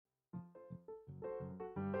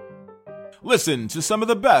Listen to some of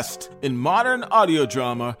the best in modern audio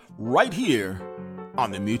drama right here on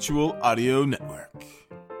the Mutual Audio Network.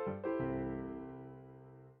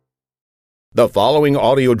 The following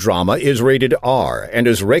audio drama is rated R and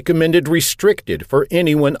is recommended restricted for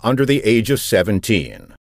anyone under the age of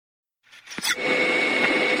 17.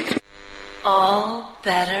 All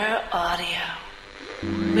Better Audio.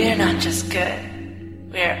 We're not just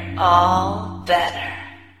good, we're all better.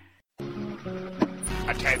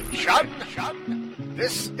 Attention!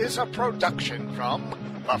 This is a production from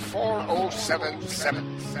the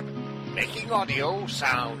 40777. Making audio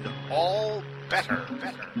sound all better.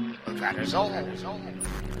 That is all.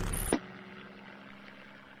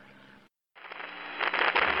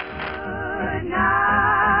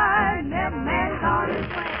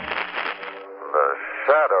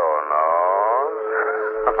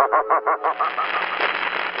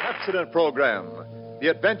 Accident Program. The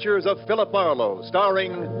Adventures of Philip Marlowe,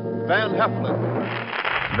 starring Van Heflin.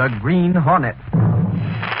 The Green Hornet.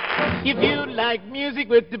 If you like music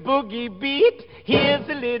with the boogie beat, here's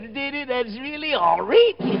a little ditty that's really all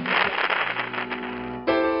right.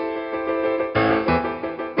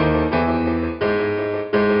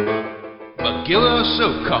 Magilla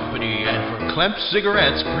Soap Company and For Klemp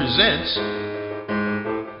Cigarettes presents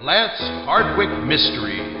Lance Hardwick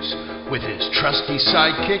Mysteries with his trusty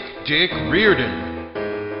sidekick, Dick Reardon.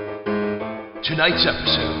 Tonight's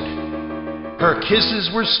episode, her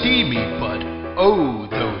kisses were steamy, but oh,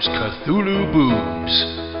 those Cthulhu boobs.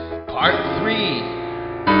 Part 3.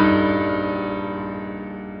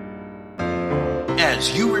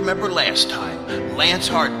 As you remember last time, Lance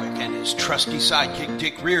Hardwick and his trusty sidekick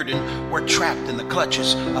Dick Reardon were trapped in the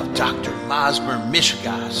clutches of Dr. Mosmer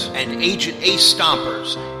Mishgas and Agent Ace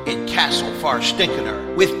Stompers in Castle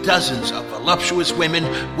Farstinkener with dozens of voluptuous women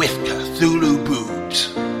with Cthulhu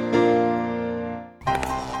boobs.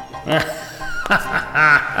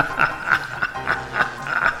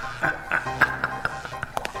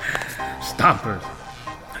 Stompers,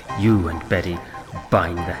 you and Betty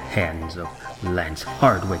bind the hands of Lance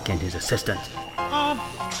Hardwick and his assistant.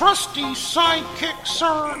 Trusty sidekick,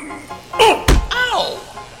 sir. Oh! Ow!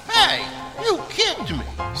 Hey, you kicked me.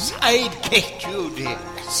 Sidekicked you, Dick.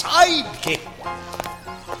 Sidekick.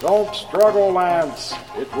 Don't struggle, Lance.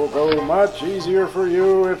 It will go much easier for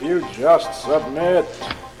you if you just submit.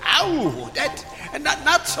 Ow! That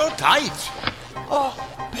not so tight. Oh,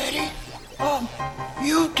 Betty.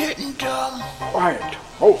 You didn't, Quiet,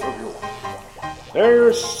 both of you.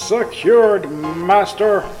 They're secured,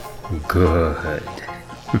 Master. Good.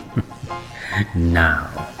 Now,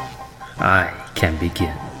 I can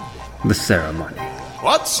begin the ceremony.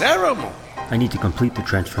 What ceremony? I need to complete the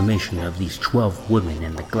transformation of these 12 women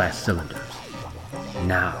in the glass cylinders.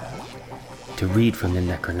 Now, to read from the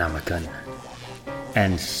Necronomicon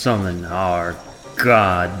and summon our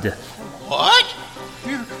god. What?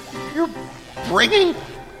 You're bringing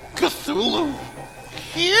Cthulhu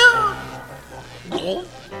here? Oh,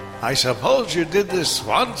 I suppose you did this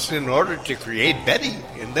once in order to create Betty,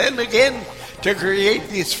 and then again to create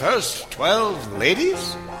these first 12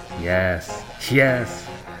 ladies? Yes,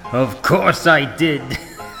 of course I did.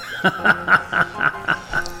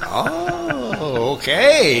 Oh,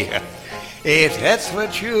 okay. If that's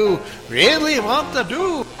what you really want to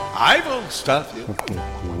do, I won't stop you.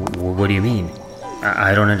 What do you mean?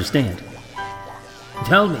 I don't understand.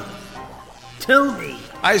 Tell me.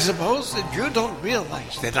 I suppose that you don't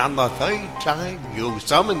realize that on the third time you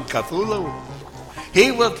summon Cthulhu,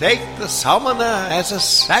 he will take the summoner as a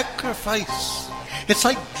sacrifice. It's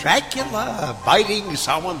like Dracula biting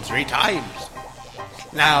someone 3 times.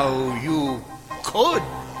 Now, you could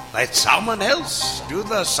let someone else do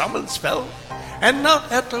the summon spell and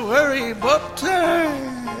not have to worry, but...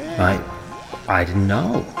 I didn't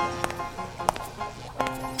know.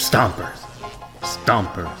 Stompers.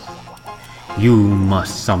 You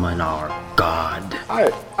must summon our god.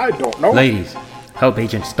 I don't know. Ladies, help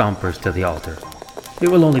Agent Stompers to the altar. It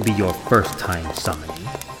will only be your first time summoning.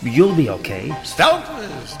 You'll be okay.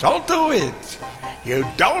 Stompers, don't do it. You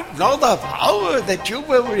don't know the power that you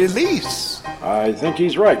will release. I think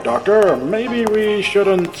he's right, Doctor. Maybe we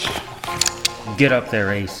shouldn't... Get up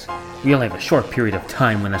there, Ace. We only have a short period of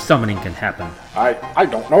time when the summoning can happen. I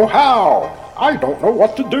don't know how. I don't know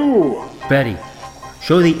what to do. Betty,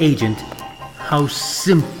 show the agent how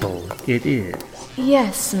simple it is.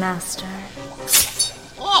 Yes, Master.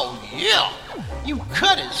 Oh, yeah. You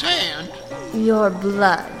cut his hand. Your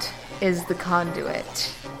blood is the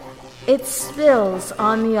conduit. It spills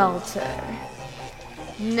on the altar.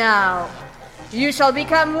 Now, you shall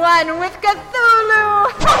become one with Cthulhu!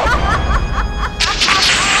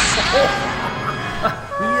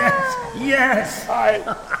 Yes! I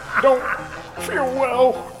don't feel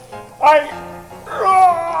well.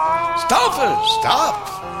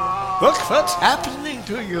 Stop! Look what's happening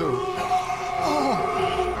to you.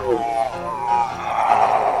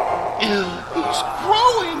 He's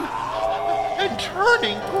growing and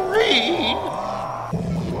turning green.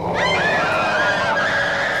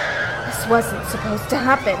 This wasn't supposed to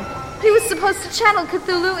happen. He was supposed to channel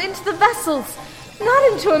Cthulhu into the vessels,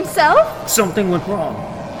 not into himself. Something went wrong.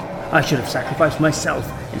 I should have sacrificed myself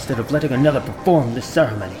instead of letting another perform this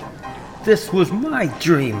ceremony. This was my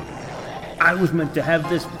dream. I was meant to have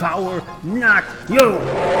this power, not you.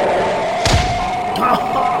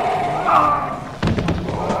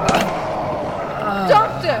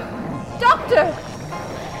 Doctor!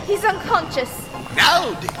 He's unconscious.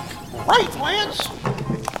 Now, Dick. Right, Lance?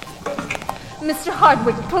 Mr.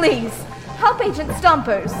 Hardwick, please, help Agent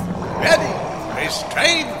Stompers. Ready.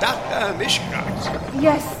 Restrain Dr. Mishkas.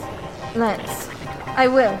 Yes, Lance, I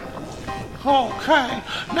will. Okay,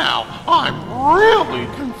 now I'm really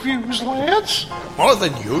confused, Lance. More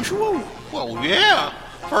than usual? Well, yeah.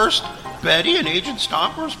 First, Betty and Agent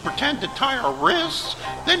Stompers pretend to tie our wrists,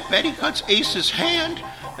 then Betty cuts Ace's hand,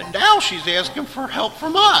 and now she's asking for help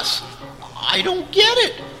from us. I don't get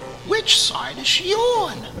it. Which side is she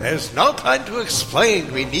on? There's no time to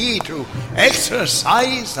explain. We need to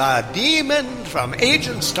exorcise the demon from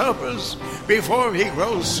Agent Stompers before he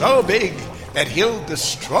grows so big that he'll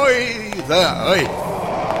destroy the earth.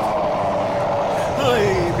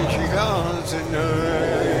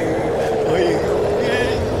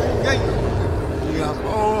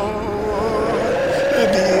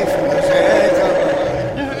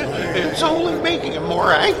 It's only making him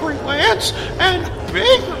more angry, Lance, and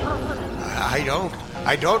bigger.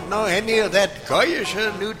 I don't know any of that Goyish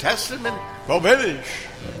New Testament Bobelish.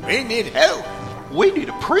 We need help. We need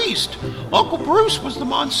a priest. Uncle Bruce was the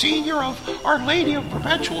Monsignor of Our Lady of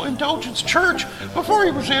Perpetual Indulgence Church before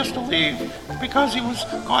he was asked to leave because he was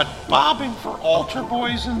caught bobbing for altar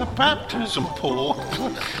boys in the baptism pool.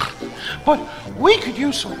 But we could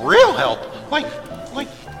use some real help, like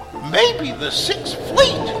maybe the Sixth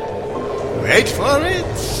Fleet. Wait for it.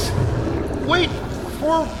 Wait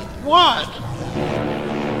for what?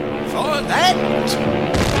 For that.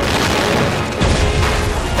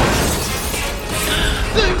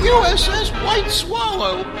 The USS White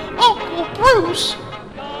Swallow, Uncle Bruce,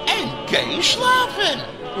 and Gay Schlaffen.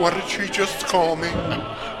 What did she just call me?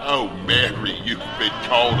 Oh, Mary, you've been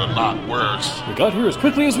called a lot worse. We got here as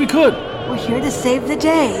quickly as we could. We're here to save the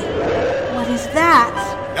day. What is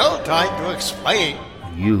that? No time to explain.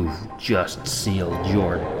 You've just sealed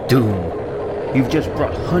your doom. You've just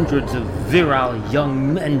brought hundreds of virile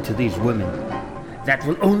young men to these women. That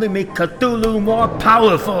will only make Cthulhu more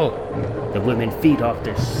powerful. The women feed off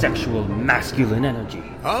their sexual masculine energy.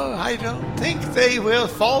 Oh, I don't think they will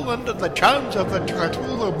fall under the charms of the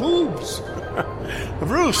Cthulhu boobs.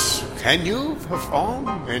 Bruce, can you perform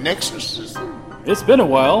an exorcism? It's been a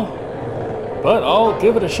while, but I'll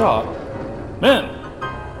give it a shot. Men,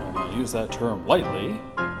 I'll use that term lightly.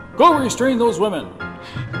 Go restrain those women.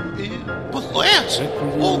 But Lance,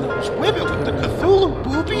 all those women with the Cthulhu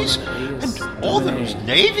boobies and all those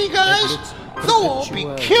Navy guys, they'll all be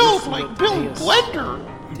killed like Billy Blender.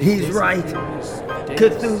 He's right.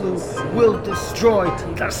 Cthulhu will destroy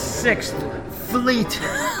the Sixth Fleet.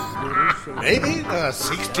 Maybe the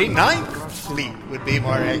 69th Fleet would be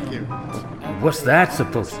more accurate. What's that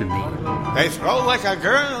supposed to mean? They throw like a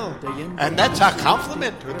girl, and that's a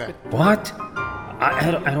compliment to them. What?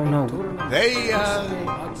 I don't know. They have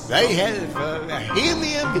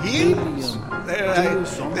helium heels. They're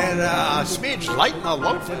a smidge light in the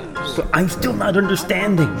loafers. But I'm still not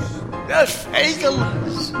understanding. The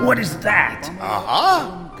Fagels. What is that?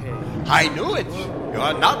 I knew it.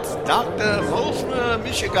 You're not Dr. Mosmer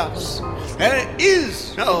Mishigas. There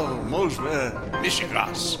is no Mosmer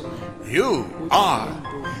Mishigas. You are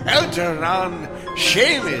Elteron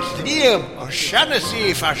Seamus Liam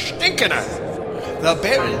O'Shaughnessy Verstinkener, the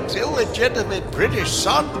Baron's illegitimate British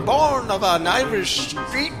son, born of an Irish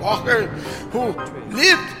streetwalker who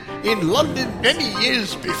lived in London many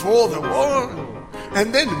years before the war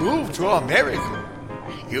and then moved to America.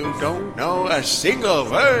 You don't know a single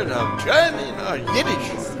word of German or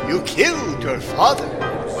Yiddish. You killed your father,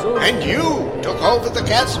 and you took over the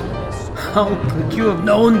castle. How could you have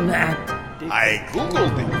known that? I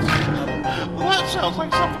Googled it. Well, that sounds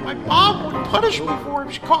like something my mom would punish me for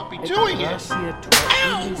if she caught me doing it.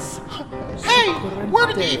 Ow! Hey, where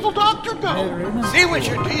did the evil doctor go? See what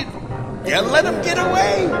you did? You let him get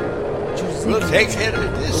away. We'll take care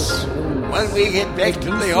of this when we get back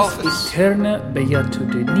to the office. Eterna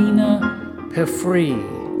beatitudinina per free.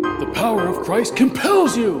 The power of Christ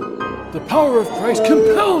compels you! The power of Christ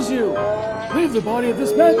compels you! Leave the body of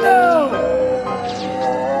this man now!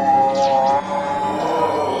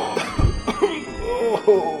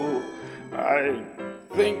 Oh,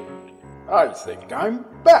 I think I'm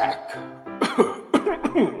back.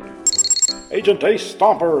 Agent Ace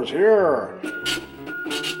Stompers here.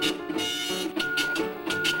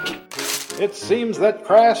 It seems that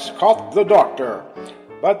Crass caught the doctor,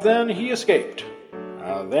 but then he escaped.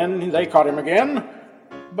 Then they caught him again,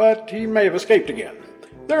 but he may have escaped again.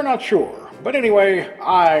 They're not sure. But anyway,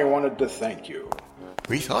 I wanted to thank you.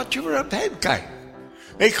 We thought you were a bad guy.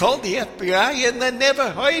 They called the FBI and they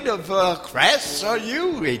never heard of Crass or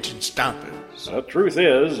you, Agent Stompers. The truth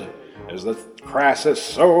is that Crass is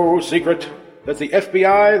so secret that the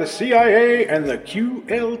FBI, the CIA, and the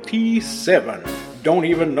QLT-7 don't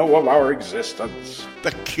even know of our existence.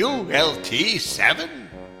 The QLT-7?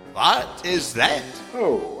 What is that?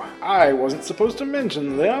 Oh, I wasn't supposed to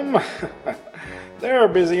mention them. They're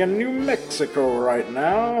busy in New Mexico right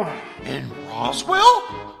now. In Roswell?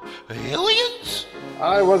 Aliens?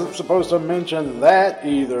 I wasn't supposed to mention that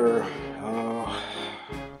either.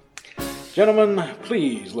 Gentlemen,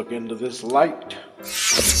 please look into this light.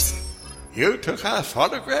 You took a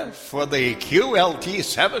photograph for the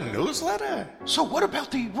QLT-7 newsletter? So what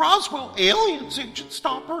about the Roswell aliens, Agent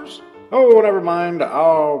Stompers? Oh, never mind.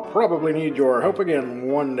 I'll probably need your help again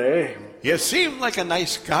one day. You seem like a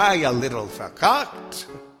nice guy, a little forgot.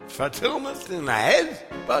 Fulfillment in the head,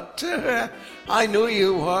 but I knew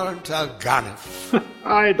you weren't a gunner.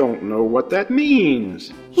 I don't know what that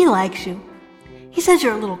means. He likes you. He says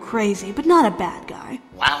you're a little crazy, but not a bad guy.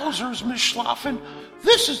 Wowzers, Miss Schlaffen.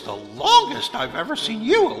 This is the longest I've ever seen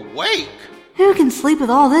you awake. Who can sleep with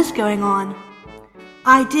all this going on?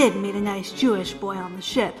 I did meet a nice Jewish boy on the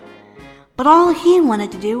ship, but all he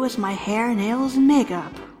wanted to do was my hair, nails, and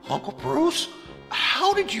makeup. Uncle Bruce,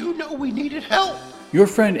 how did you know we needed help? Your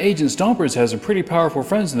friend Agent Stompers has some pretty powerful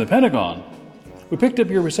friends in the Pentagon. We picked up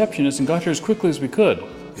your receptionist and got here as quickly as we could.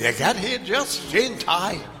 You got here just in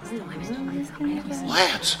time.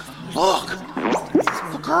 Lance, look!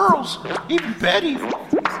 The girls, even Betty,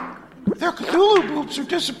 their Cthulhu boobs are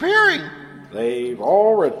disappearing. They've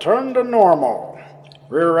all returned to normal.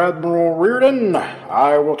 Rear Admiral Reardon,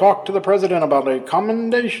 I will talk to the President about a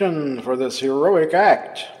commendation for this heroic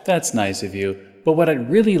act. That's nice of you, but what I'd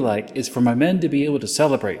really like is for my men to be able to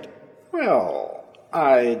celebrate. Well,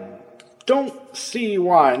 I don't see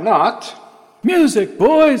why not. Music,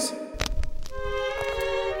 boys!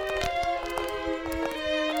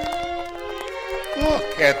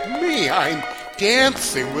 Look at me, I'm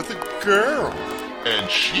dancing with a girl. And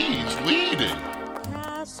she's leading.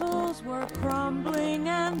 Castles were crumbling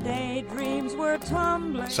and daydreams were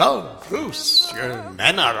tumbling. So, Bruce, your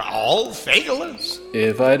men are all fageless?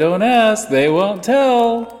 If I don't ask, they won't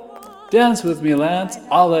tell. Dance with me, Lance.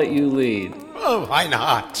 I'll let you lead. Oh, why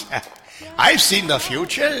not? I've seen the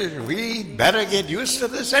future. We'd better get used to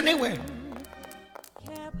this anyway.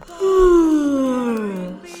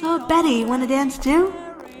 So, Betty, want to dance too?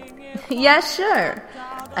 Yeah, sure.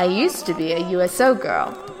 I used to be a USO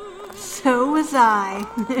girl. So was I.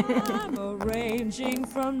 I'm arranging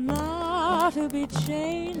from now to be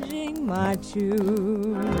changing my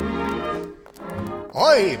tune.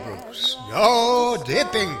 Oi, Bruce, no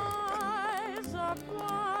dipping. Eyes are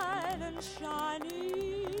bright and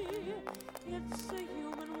shiny. It's a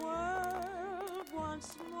human world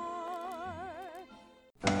once more.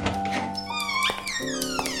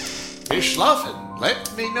 Miss Schlaffen,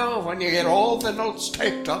 let me know when you get all the notes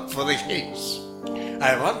typed up for the case.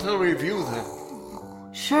 I want to review them.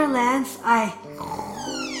 Sure, Lance,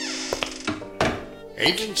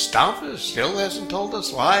 Agent Stompers still hasn't told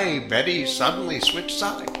us why Betty suddenly switched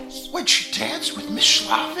sides. When she danced with Miss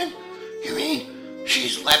Schlaffen? You mean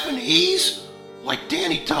she's Lebanese? Like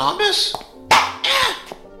Danny Thomas?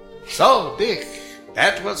 So, Dick,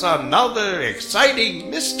 that was another exciting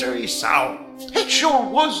mystery solved. It sure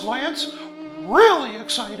was, Lance. Really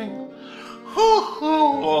exciting.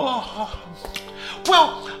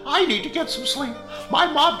 Well, I need to get some sleep. My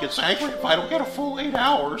mom gets angry if I don't get a full 8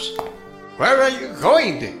 hours. Where are you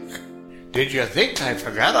going, Dick? Did you think I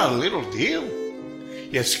forgot our little deal?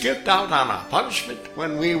 You skipped out on a punishment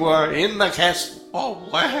when we were in the castle. Oh,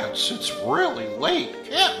 Lance, it's really late.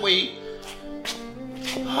 Can't we?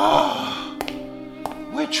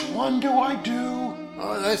 Which one do I do?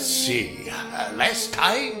 Oh, let's see. Last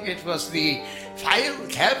time it was the File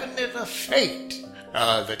Cabinet of Fate.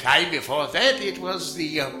 The time before that it was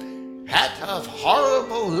the Hat of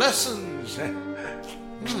Horrible Lessons.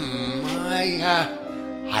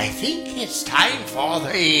 I think it's time for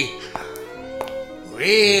the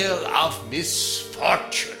Wheel of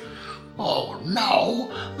Misfortune. Oh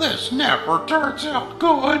no, this never turns out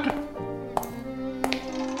good.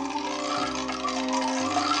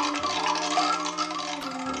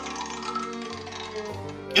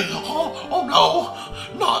 Oh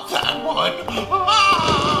no, not that one.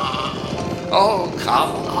 Ah! Oh,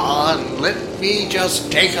 come on, let me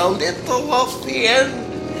just take a little off the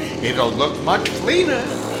end. It'll look much cleaner.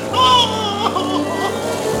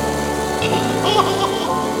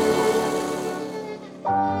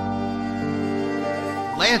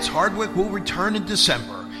 Lance Hardwick will return in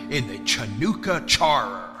December in the Chinooka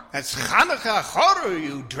Charer. That's Hanukkah horror,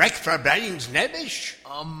 you dreck verbrains nebbish.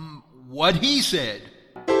 What he said.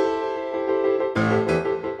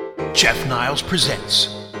 Jeff Niles presents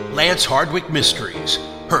Lance Hardwick Mysteries.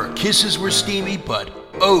 Her kisses were steamy, but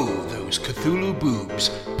oh, those Cthulhu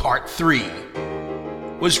boobs, Part 3.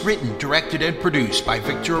 Was written, directed, and produced by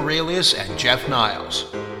Victor Aurelius and Jeff Niles.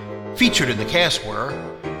 Featured in the cast were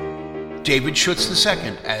David Schutz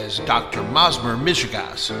II as Dr. Mosmer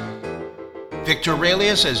Mishigas, Victor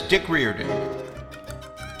Aurelius as Dick Reardon,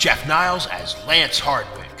 Jeff Niles as Lance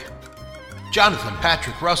Hardwick, Jonathan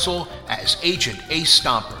Patrick Russell as Agent Ace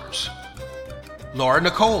Stompers, Laura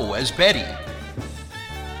Nicole as Betty,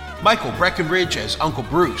 Michael Breckenridge as Uncle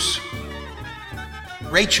Bruce,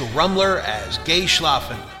 Rachel Rumler as Gay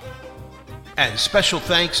Schlaffen, and special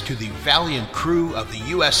thanks to the valiant crew of the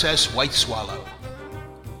USS White Swallow.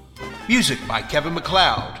 Music by Kevin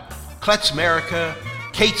MacLeod, Klutz America,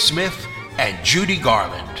 Kate Smith, and Judy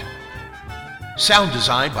Garland. Sound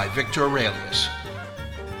design by Victor Aurelius.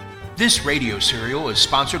 This radio serial is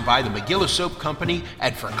sponsored by the McGillis Soap Company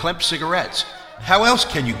and Verklempt Cigarettes. How else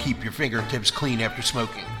can you keep your fingertips clean after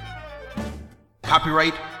smoking?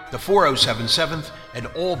 Copyright the 4077th and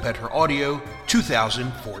All Better Audio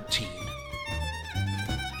 2014.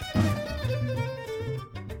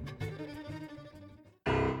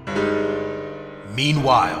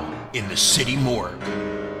 Meanwhile, in the city morgue,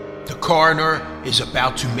 the coroner is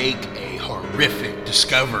about to make a horrific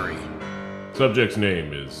discovery. Subject's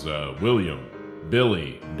name is William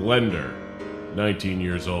Billy Blender, 19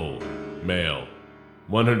 years old, male,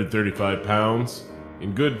 135 pounds,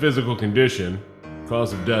 in good physical condition,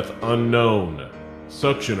 cause of death unknown.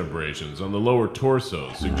 Suction abrasions on the lower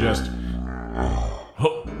torso suggest...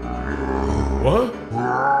 Oh. What?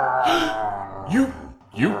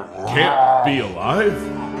 You can't be alive?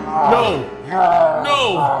 No! No!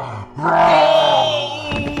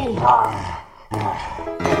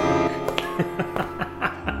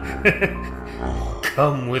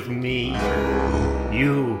 Come with me.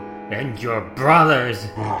 You and your brothers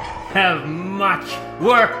have much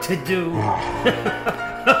work to do.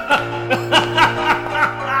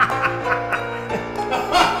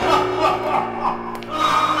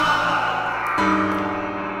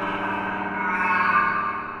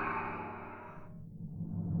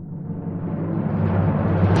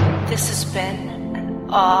 This has been an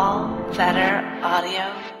All Better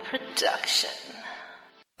Audio production.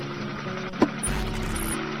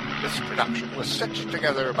 This production was stitched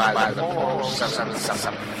together by the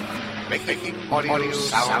 477, making audio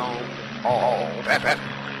sound all better.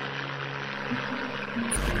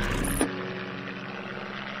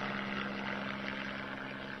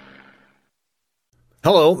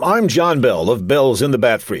 Hello, I'm John Bell of Bells in the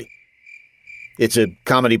Bat Free. It's a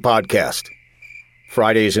comedy podcast.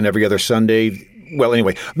 Fridays and every other Sunday. Well,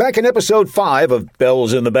 anyway, back in episode 5 of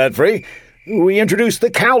Bells in the Bat Free, we introduced the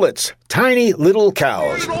cowlets, tiny little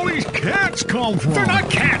cows. Where did all these cats come from? They're not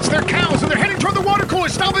cats, they're cows, and they're heading toward the water cooler.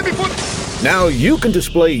 Stop it before... Now you can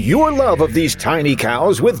display your love of these tiny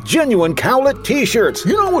cows with genuine cowlet t-shirts.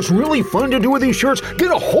 You know what's really fun to do with these shirts? Get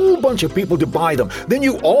a whole bunch of people to buy them. Then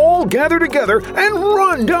you all gather together and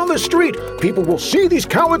run down the street. People will see these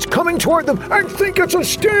cowlets coming toward them and think it's a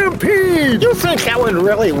stampede. You think that would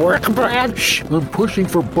really work, Brad? Shh, I'm pushing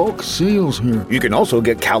for bulk sales here. You can also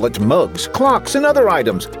get cowlet mugs, clocks, and other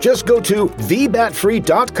items. Just go to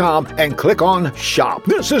thebatfree.com and click on Shop.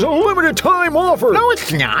 This is a limited time offer. No,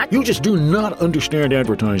 it's not. You just do not understand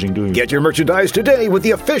advertising, do you? Get your merchandise today with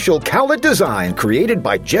the official cowlet design created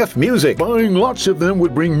by Jeff Music. Buying lots of them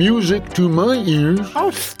would bring music to my ears. Oh,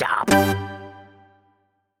 stop.